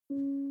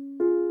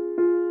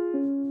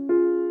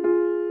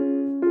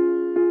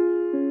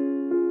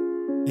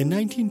In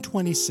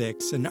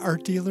 1926, an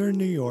art dealer in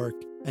New York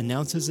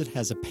announces it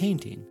has a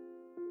painting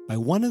by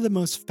one of the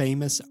most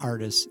famous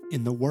artists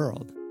in the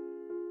world,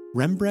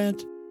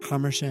 Rembrandt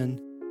Hammerchen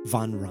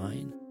von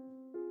Rijn.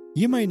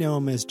 You might know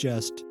him as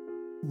just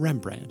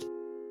Rembrandt.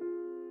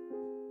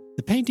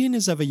 The painting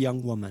is of a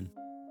young woman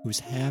who's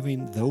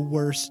having the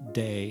worst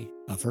day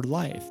of her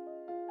life.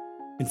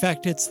 In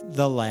fact, it's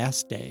the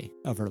last day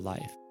of her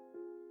life.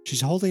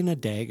 She's holding a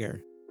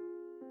dagger.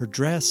 Her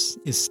dress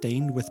is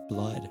stained with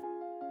blood.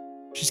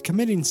 She's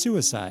committing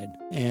suicide,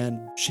 and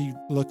she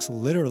looks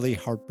literally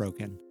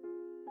heartbroken.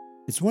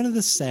 It's one of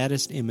the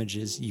saddest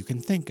images you can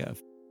think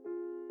of.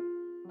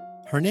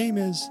 Her name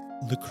is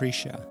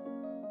Lucretia,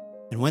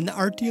 and when the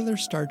art dealer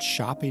starts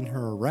shopping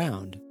her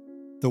around,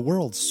 the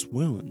world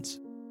swoons.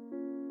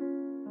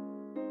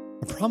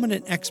 A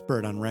prominent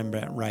expert on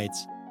Rembrandt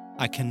writes,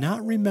 "I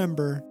cannot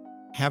remember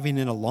having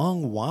in a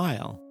long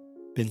while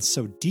been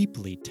so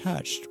deeply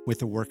touched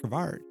with a work of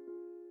art."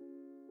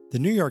 The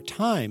New York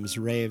Times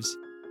raves,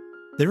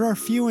 "There are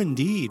few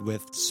indeed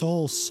with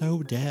souls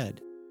so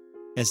dead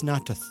as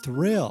not to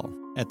thrill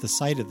at the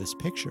sight of this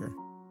picture.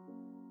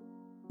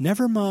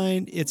 Never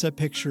mind it's a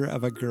picture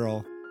of a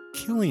girl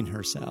killing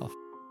herself.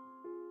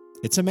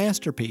 It's a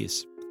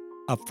masterpiece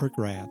up for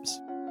grabs."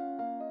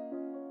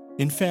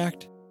 In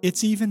fact,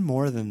 it's even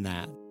more than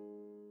that.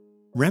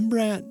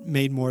 Rembrandt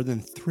made more than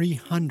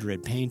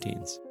 300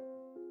 paintings,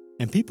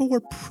 and people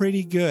were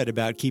pretty good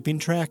about keeping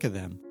track of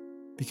them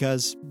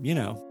because,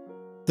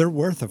 they're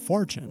worth a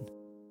fortune.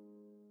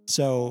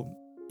 So,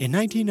 in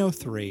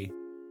 1903,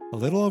 a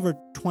little over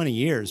 20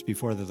 years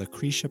before the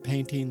Lucretia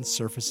painting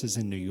surfaces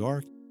in New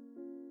York,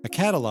 a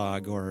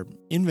catalog or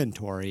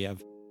inventory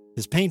of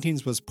his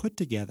paintings was put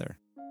together.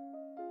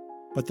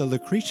 But the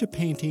Lucretia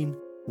painting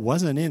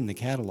wasn't in the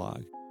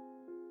catalog.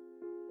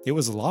 It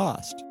was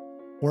lost,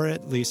 or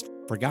at least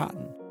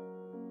forgotten.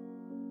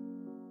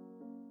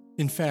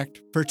 In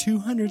fact, for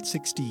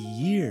 260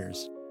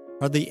 years,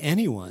 hardly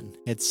anyone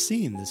had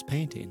seen this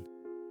painting.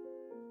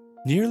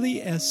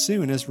 Nearly as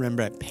soon as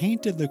Rembrandt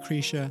painted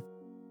Lucretia,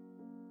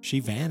 she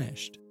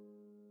vanished.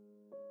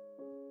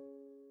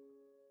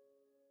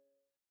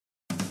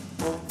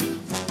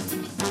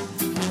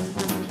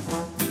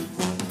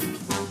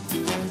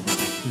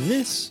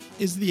 This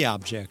is The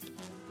Object,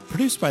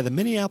 produced by the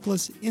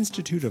Minneapolis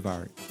Institute of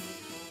Art.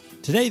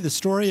 Today, the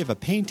story of a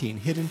painting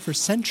hidden for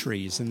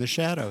centuries in the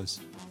shadows,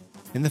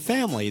 and the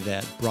family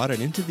that brought it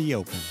into the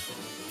open.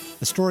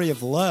 A story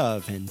of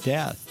love and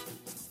death,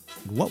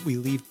 and what we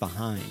leave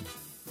behind.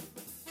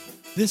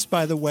 This,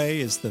 by the way,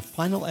 is the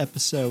final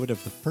episode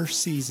of the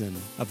first season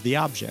of The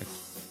Object.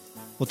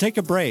 We'll take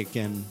a break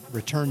and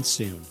return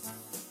soon.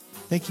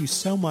 Thank you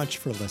so much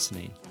for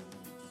listening.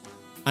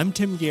 I'm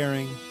Tim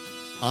Gehring.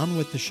 On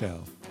with the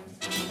show.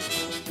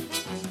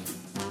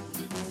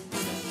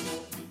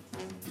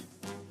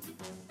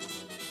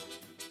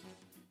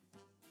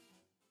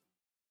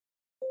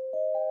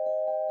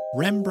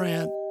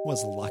 Rembrandt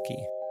was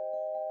lucky.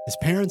 His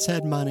parents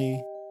had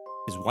money,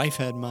 his wife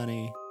had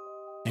money,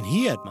 and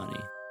he had money,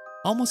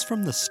 almost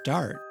from the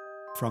start,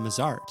 from his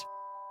art.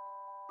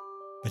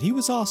 But he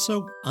was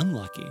also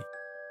unlucky.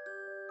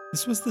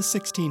 This was the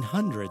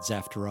 1600s,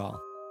 after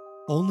all.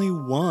 Only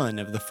one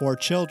of the 4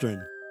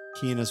 children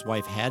he and his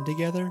wife had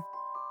together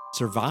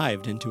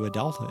survived into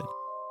adulthood.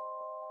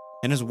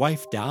 And his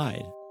wife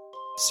died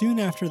soon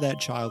after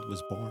that child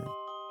was born.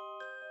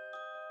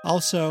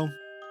 Also,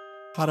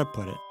 how to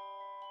put it,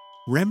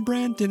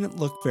 Rembrandt didn't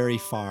look very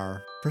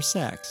far for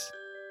sex.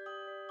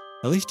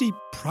 At least he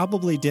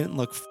probably didn't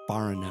look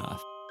far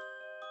enough.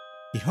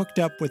 He hooked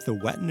up with the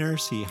wet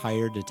nurse he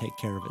hired to take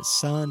care of his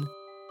son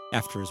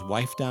after his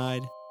wife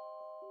died.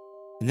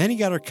 And then he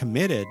got her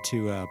committed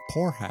to a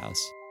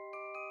poorhouse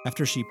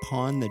after she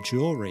pawned the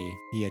jewelry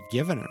he had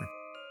given her.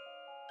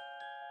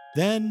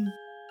 Then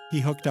he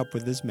hooked up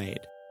with his maid.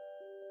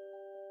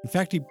 In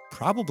fact, he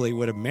probably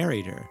would have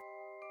married her.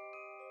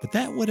 But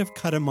that would have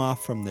cut him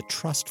off from the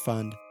trust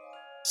fund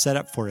set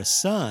up for his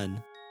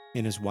son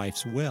in his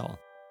wife's will.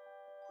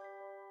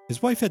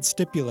 His wife had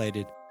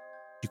stipulated,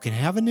 "You can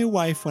have a new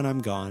wife when I'm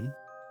gone,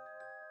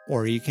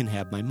 or you can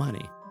have my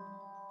money.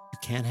 You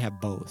can't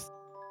have both."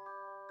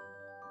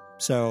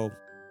 So,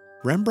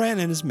 Rembrandt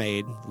and his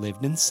maid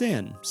lived in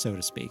sin, so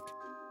to speak,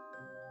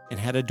 and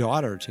had a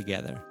daughter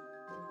together.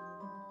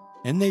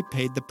 And they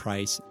paid the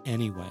price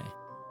anyway.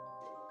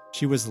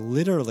 She was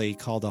literally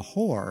called a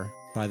whore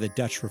by the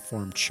Dutch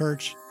Reformed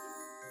Church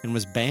and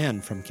was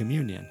banned from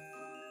communion.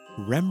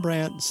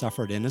 Rembrandt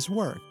suffered in his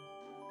work.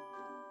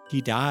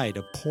 He died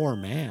a poor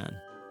man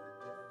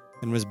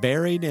and was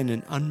buried in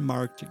an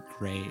unmarked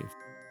grave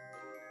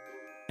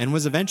and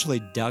was eventually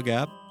dug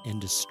up and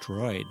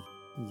destroyed,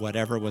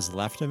 whatever was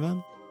left of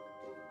him,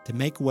 to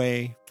make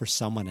way for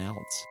someone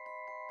else.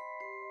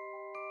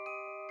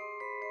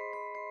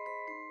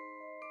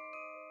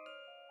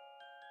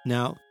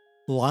 Now,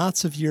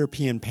 lots of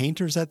European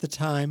painters at the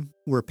time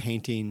were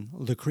painting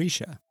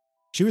Lucretia.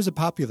 She was a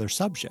popular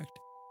subject,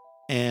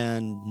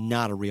 and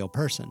not a real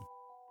person.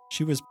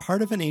 She was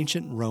part of an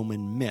ancient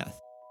Roman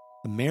myth,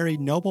 a married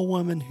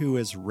noblewoman who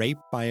is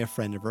raped by a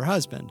friend of her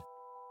husband,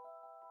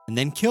 and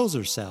then kills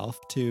herself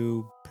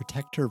to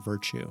protect her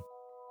virtue.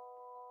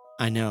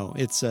 I know,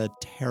 it's a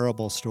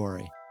terrible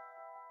story.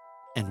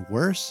 And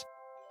worse,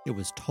 it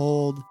was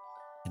told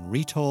and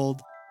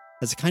retold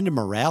as a kind of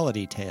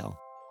morality tale.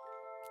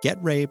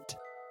 Get raped,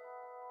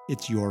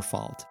 it's your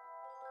fault.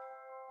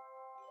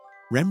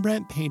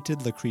 Rembrandt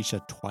painted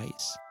Lucretia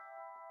twice.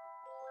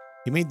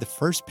 He made the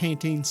first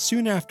painting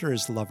soon after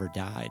his lover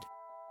died.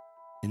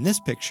 In this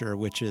picture,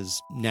 which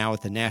is now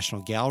at the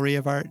National Gallery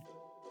of Art,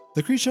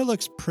 Lucretia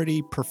looks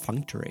pretty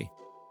perfunctory,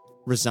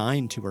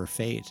 resigned to her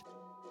fate.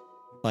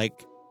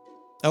 Like,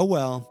 oh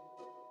well,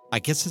 I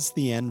guess it's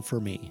the end for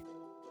me.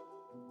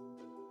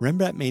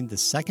 Rembrandt made the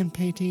second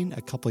painting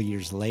a couple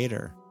years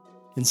later,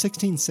 in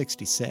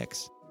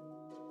 1666.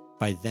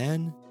 By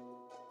then,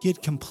 he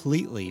had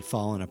completely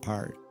fallen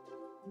apart.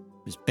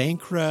 He was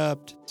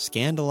bankrupt,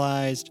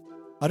 scandalized,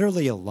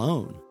 utterly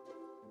alone,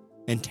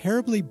 and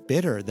terribly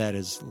bitter that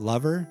his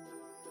lover,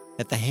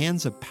 at the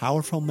hands of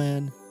powerful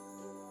men,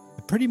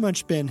 had pretty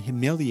much been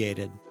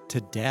humiliated to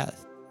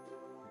death.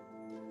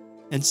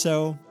 And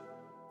so,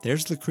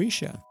 there's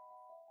Lucretia,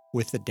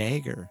 with the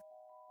dagger,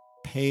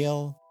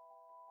 pale,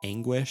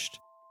 anguished,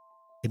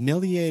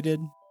 humiliated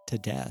to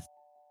death.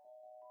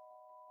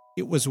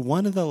 It was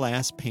one of the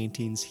last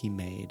paintings he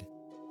made.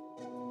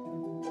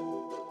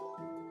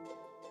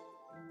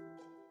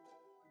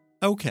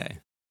 Okay,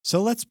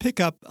 so let's pick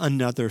up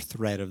another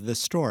thread of this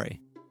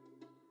story.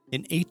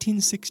 In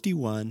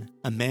 1861,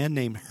 a man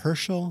named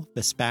Herschel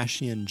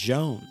Vespasian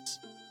Jones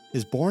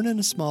is born in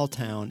a small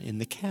town in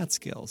the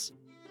Catskills,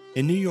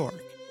 in New York.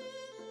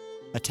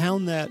 A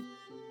town that,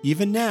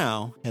 even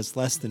now, has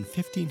less than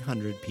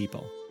 1,500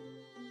 people.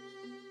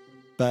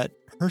 But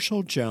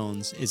Herschel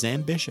Jones is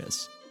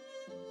ambitious,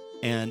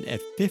 and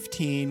at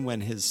 15, when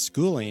his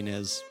schooling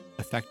is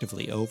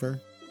effectively over,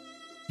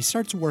 he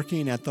starts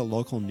working at the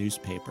local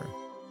newspaper.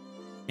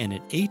 And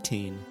at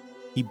 18,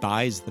 he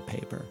buys the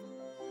paper.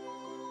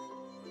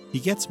 He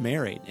gets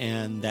married,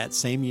 and that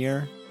same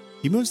year,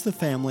 he moves the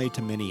family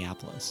to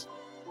Minneapolis.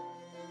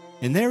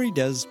 And there he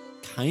does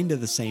kind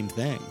of the same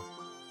thing.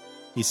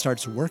 He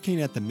starts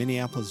working at the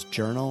Minneapolis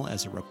Journal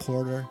as a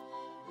reporter,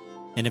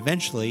 and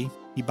eventually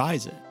he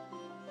buys it.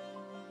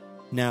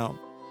 Now,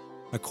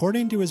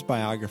 according to his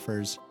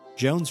biographers,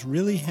 Jones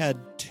really had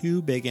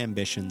two big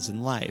ambitions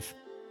in life.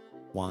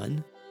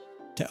 One,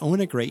 to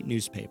own a great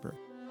newspaper.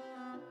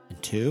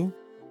 And two,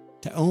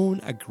 to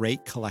own a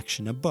great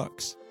collection of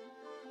books.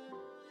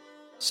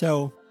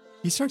 So,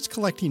 he starts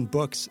collecting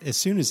books as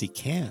soon as he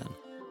can,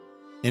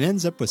 and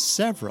ends up with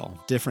several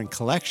different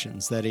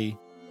collections that he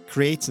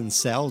creates and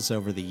sells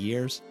over the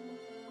years,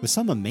 with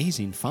some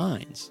amazing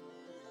finds,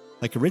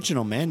 like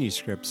original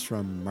manuscripts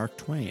from Mark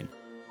Twain.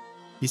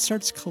 He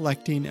starts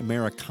collecting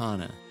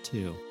Americana,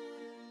 too.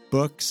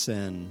 Books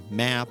and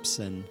maps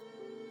and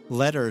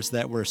letters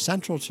that were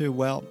central to,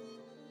 well,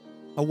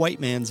 a white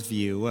man's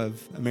view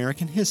of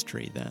American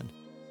history then.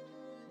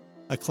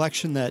 A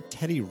collection that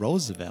Teddy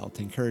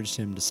Roosevelt encouraged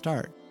him to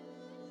start.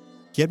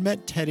 He had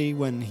met Teddy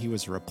when he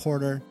was a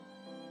reporter,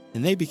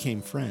 and they became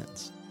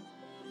friends.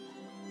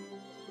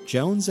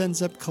 Jones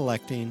ends up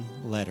collecting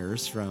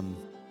letters from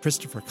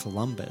Christopher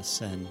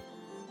Columbus and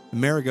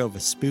Amerigo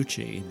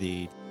Vespucci,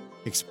 the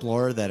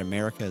explorer that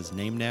America is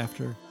named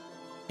after,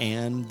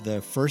 and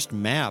the first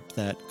map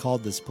that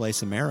called this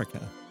place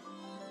America.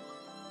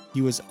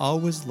 He was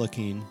always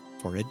looking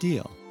for a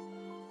deal.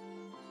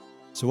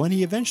 So when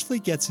he eventually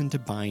gets into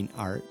buying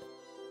art,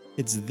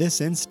 it's this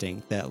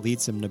instinct that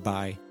leads him to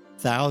buy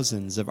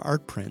thousands of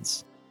art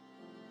prints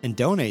and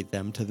donate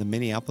them to the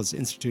Minneapolis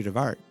Institute of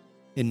Art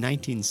in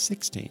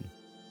 1916,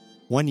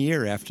 1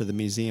 year after the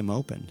museum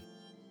opened.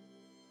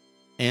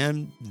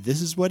 And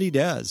this is what he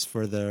does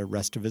for the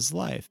rest of his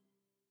life.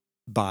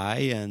 Buy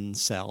and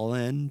sell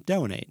and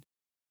donate,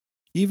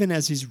 even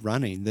as he's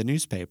running the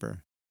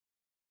newspaper.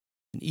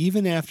 And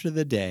even after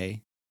the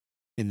day,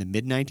 in the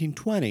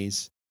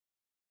mid-1920s,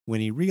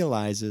 when he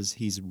realizes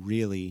he's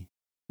really,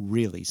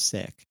 really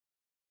sick.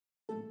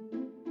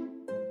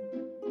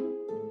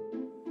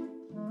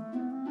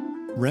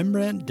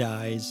 Rembrandt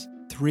dies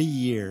 3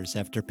 years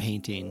after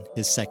painting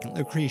his second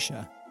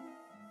Lucretia.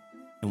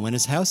 And when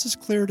his house is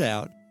cleared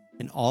out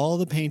and all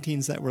the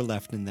paintings that were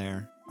left in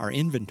there are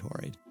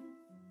inventoried,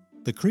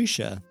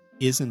 Lucretia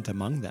isn't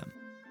among them.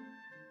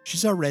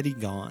 She's already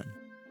gone.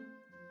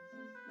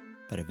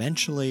 But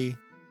eventually,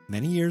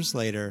 many years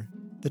later,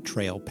 the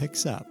trail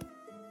picks up.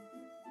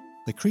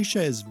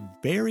 Lucretia is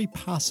very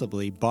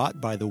possibly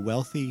bought by the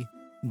wealthy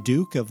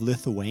Duke of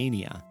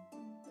Lithuania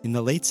in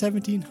the late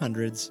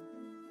 1700s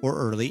or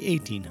early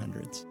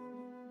 1800s,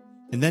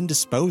 and then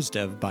disposed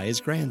of by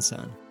his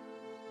grandson,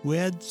 who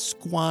had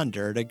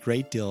squandered a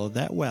great deal of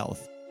that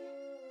wealth.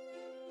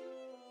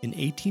 In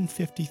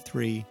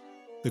 1853,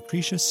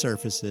 Lucretia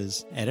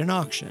surfaces at an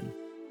auction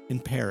in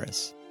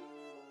Paris,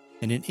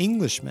 and an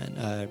Englishman,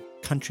 a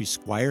country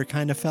squire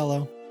kind of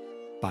fellow,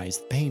 buys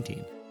the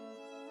painting.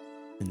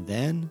 And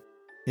then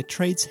it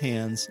trades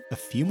hands a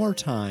few more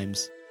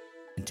times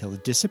until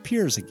it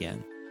disappears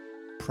again,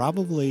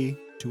 probably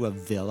to a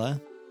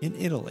villa in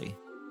Italy.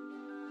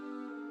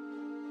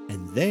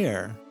 And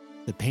there,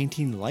 the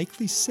painting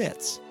likely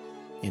sits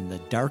in the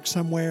dark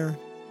somewhere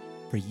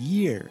for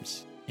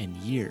years and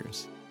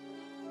years,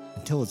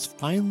 until it's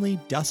finally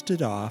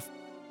dusted off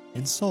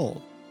and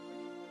sold,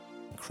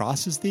 and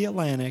crosses the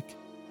Atlantic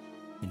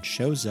and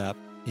shows up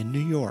in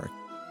New York.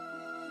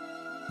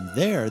 And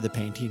there the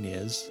painting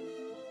is,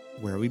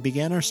 where we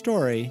began our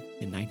story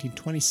in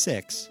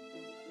 1926,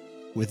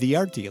 with the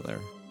art dealer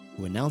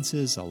who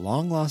announces a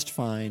long-lost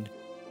find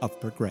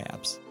up for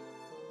grabs.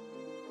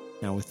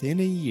 Now, within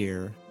a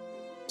year,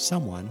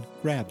 someone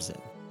grabs it.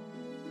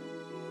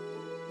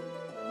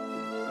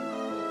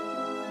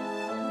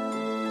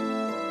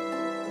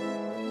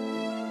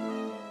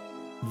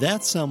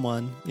 That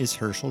someone is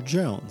Herschel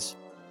Jones.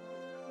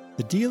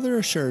 The dealer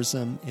assures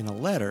him in a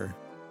letter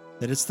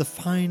that it's the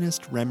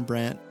finest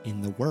Rembrandt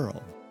in the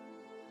world.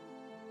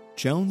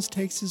 Jones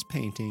takes his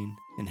painting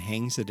and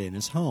hangs it in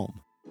his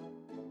home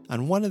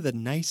on one of the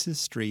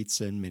nicest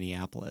streets in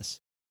Minneapolis,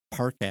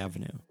 Park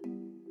Avenue.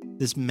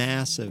 This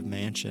massive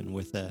mansion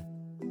with a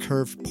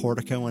curved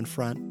portico in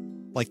front,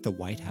 like the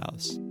White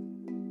House.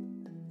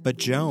 But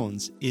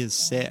Jones is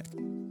sick.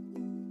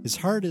 His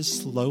heart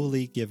is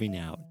slowly giving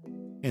out,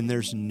 and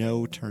there's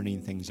no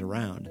turning things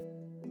around.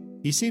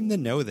 He seemed to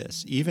know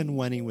this even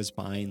when he was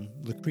buying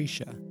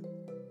Lucretia.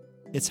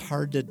 It's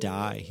hard to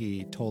die,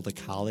 he told a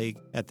colleague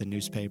at the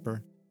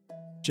newspaper,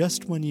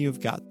 just when you've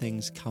got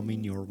things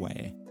coming your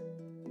way.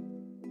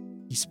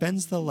 He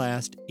spends the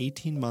last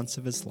 18 months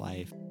of his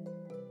life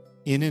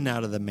in and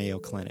out of the Mayo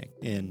Clinic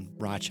in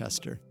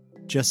Rochester,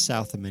 just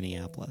south of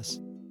Minneapolis.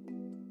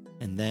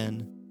 And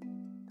then,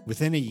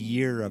 within a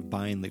year of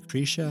buying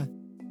Lucretia,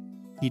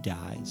 he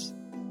dies.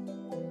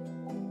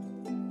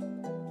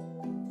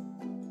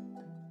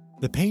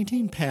 The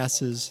painting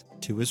passes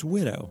to his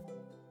widow,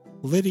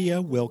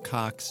 Lydia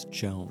Wilcox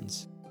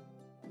Jones.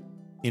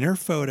 In her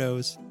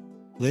photos,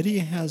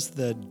 Lydia has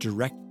the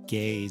direct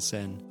gaze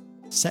and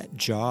set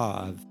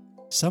jaw of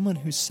someone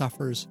who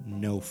suffers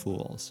no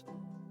fools.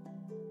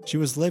 She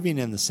was living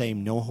in the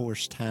same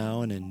no-horse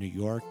town in New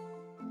York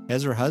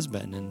as her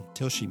husband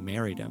until she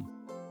married him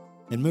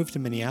and moved to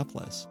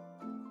Minneapolis.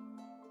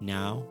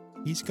 Now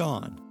he's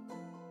gone,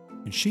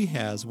 and she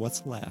has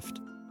what's left,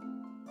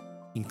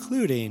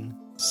 including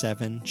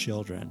 7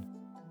 children.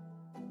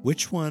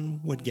 Which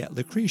one would get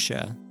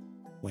Lucretia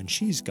when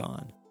she's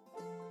gone?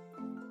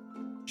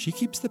 She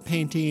keeps the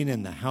painting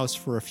in the house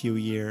for a few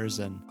years,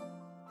 and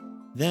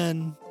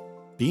then,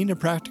 being a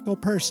practical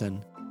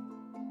person,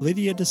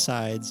 Lydia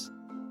decides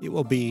it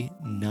will be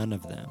none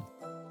of them,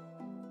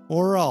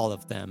 or all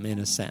of them in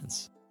a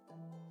sense.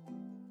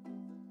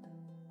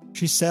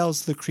 She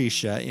sells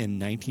Lucretia in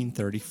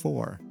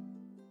 1934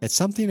 at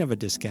something of a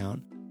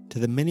discount to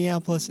the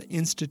Minneapolis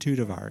Institute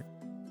of Art,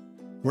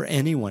 where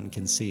anyone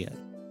can see it.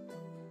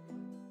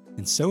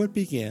 And so it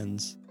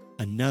begins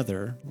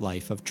another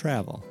life of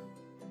travel.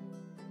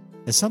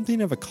 As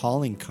something of a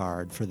calling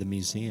card for the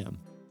museum,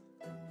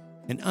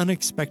 an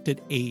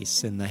unexpected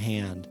ace in the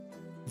hand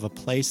of a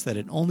place that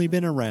had only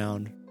been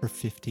around for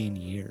 15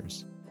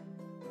 years.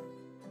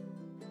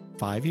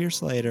 5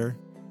 years later,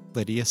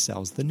 Lydia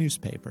sells the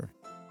newspaper.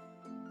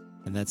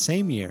 And that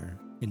same year,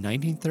 in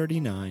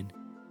 1939,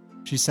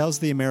 she sells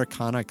the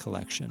Americana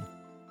collection,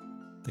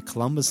 the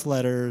Columbus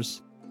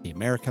letters, the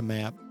America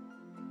map,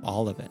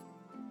 all of it.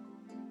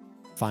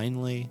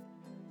 Finally,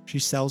 she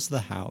sells the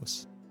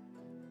house,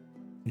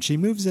 and she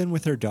moves in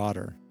with her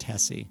daughter,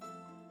 Tessie,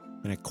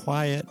 in a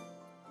quiet,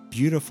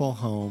 beautiful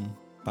home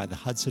by the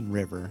Hudson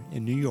River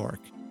in New York.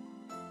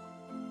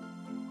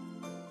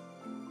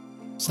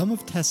 Some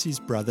of Tessie's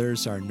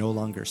brothers are no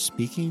longer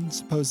speaking,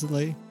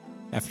 supposedly,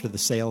 after the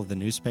sale of the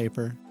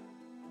newspaper,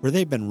 where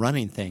they've been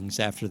running things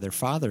after their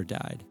father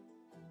died.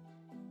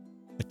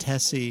 But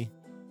Tessie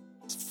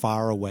is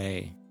far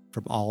away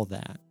from all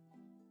that.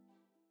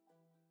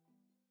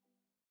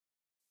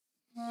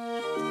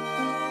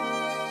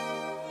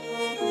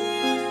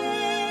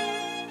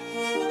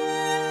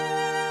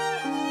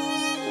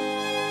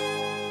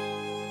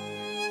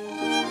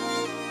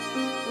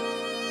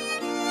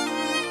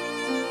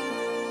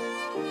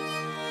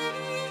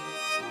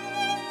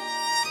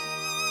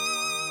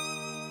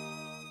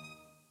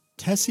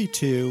 Tessie,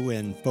 too,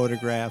 in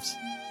photographs,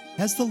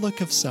 has the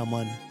look of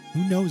someone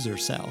who knows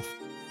herself.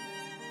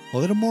 A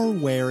little more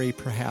wary,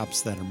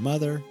 perhaps, than her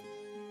mother,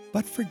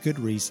 but for good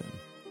reason.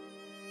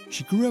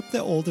 She grew up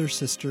the older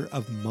sister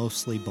of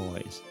mostly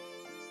boys,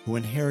 who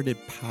inherited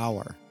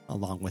power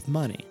along with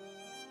money.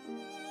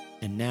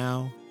 And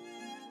now,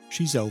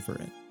 she's over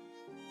it.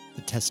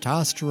 The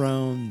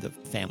testosterone, the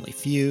family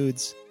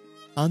feuds,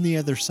 on the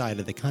other side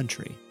of the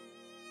country.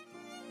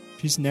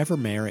 She's never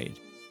married.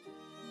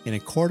 In a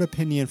court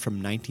opinion from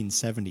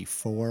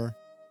 1974,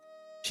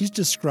 she's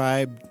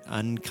described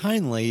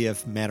unkindly,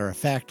 if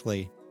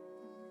matter-of-factly,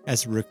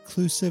 as a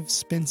reclusive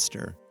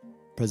spinster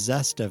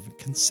possessed of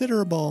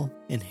considerable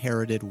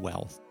inherited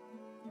wealth.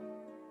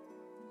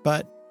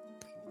 But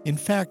In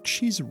fact,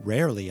 she's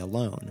rarely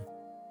alone.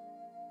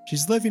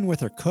 She's living with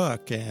her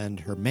cook and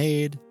her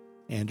maid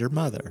and her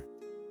mother,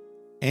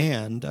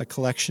 and a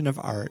collection of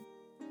art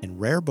and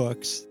rare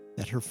books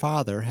that her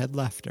father had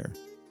left her.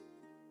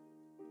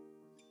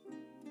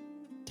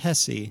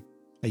 Tessie,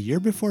 a year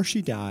before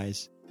she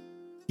dies,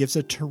 gives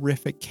a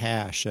terrific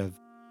cache of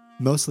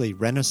mostly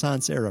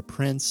Renaissance-era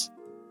prints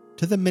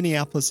to the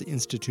Minneapolis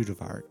Institute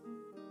of Art,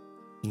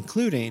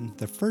 including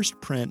the first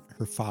print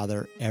her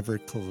father ever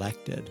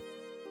collected,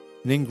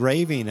 an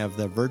engraving of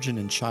the Virgin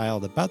and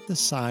Child about the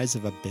size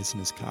of a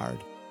business card.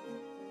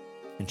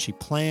 And she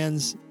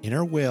plans, in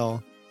her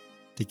will,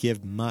 to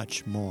give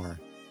much more,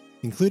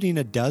 including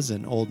a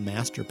dozen old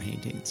master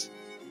paintings.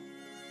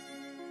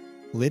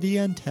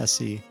 Lydia and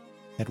Tessie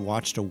had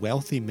watched a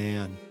wealthy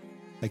man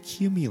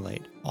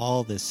accumulate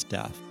all this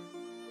stuff,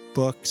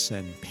 books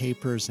and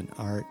papers and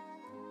art,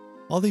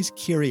 all these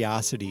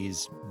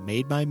curiosities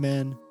made by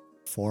men,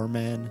 for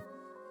men,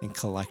 and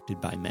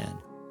collected by men.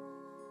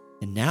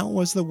 And now it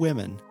was the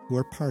women who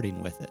were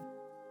parting with it,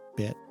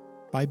 bit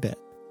by bit.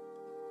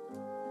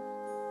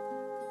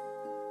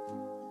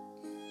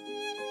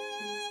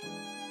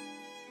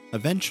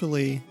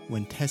 Eventually,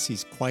 when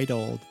Tessie's quite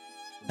old,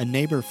 a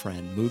neighbor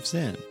friend moves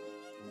in,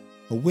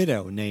 a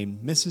widow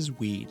named Mrs.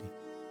 Weed.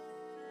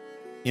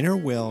 In her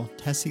will,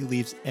 Tessie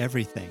leaves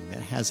everything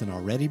that hasn't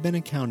already been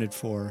accounted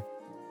for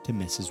to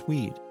Mrs.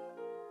 Weed.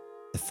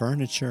 The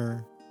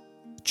furniture,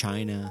 the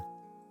china,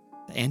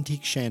 the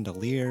antique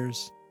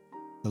chandeliers,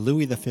 the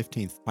Louis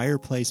XV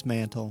fireplace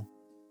mantle,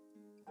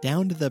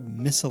 down to the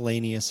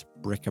miscellaneous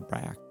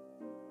bric-a-brac.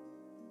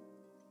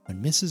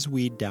 When Mrs.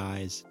 Weed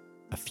dies,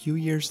 a few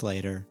years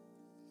later,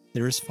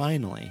 there is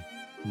finally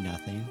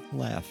nothing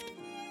left.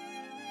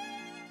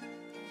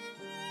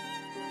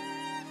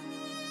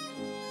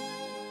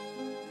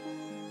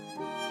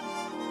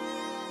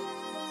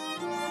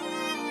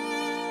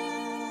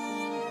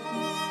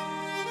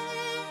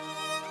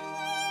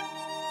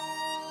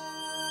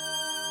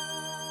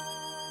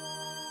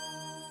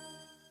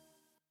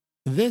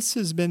 This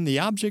has been the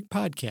Object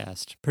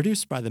Podcast,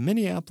 produced by the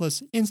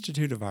Minneapolis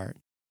Institute of Art.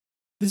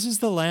 This is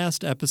the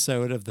last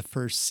episode of the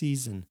first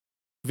season.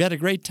 We've had a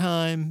great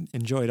time,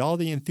 enjoyed all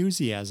the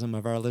enthusiasm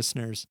of our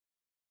listeners.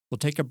 We'll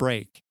take a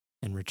break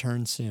and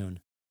return soon.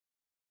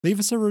 Leave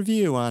us a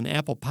review on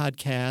Apple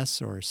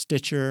Podcasts or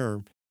Stitcher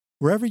or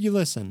wherever you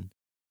listen,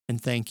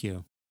 and thank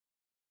you.